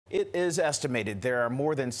It is estimated there are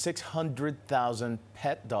more than 600,000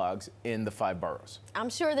 pet dogs in the 5 boroughs. I'm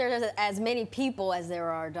sure there's as many people as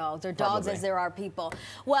there are dogs, or dogs Probably. as there are people.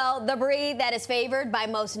 Well, the breed that is favored by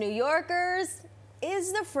most New Yorkers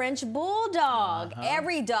is the French bulldog.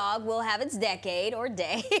 Every dog will have its decade or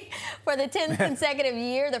day. For the 10th consecutive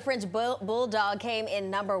year, the French bulldog came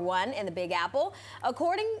in #1 in the Big Apple,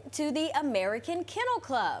 according to the American Kennel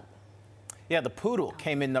Club. Yeah, the poodle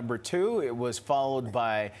came in #2. It was followed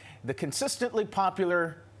by the consistently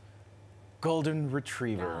popular golden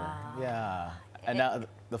retriever. Yeah. And now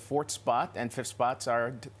the 4th spot and 5th spots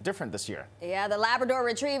are different this year. Yeah, the Labrador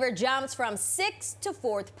Retriever jumps from 6th to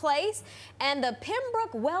 4th place, and the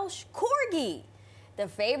Pembroke Welsh Corgi, the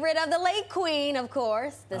favorite of the late queen, of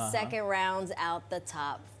course, the second rounds out the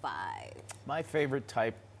top 5. My favorite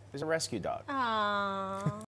type is a rescue dog. Aww.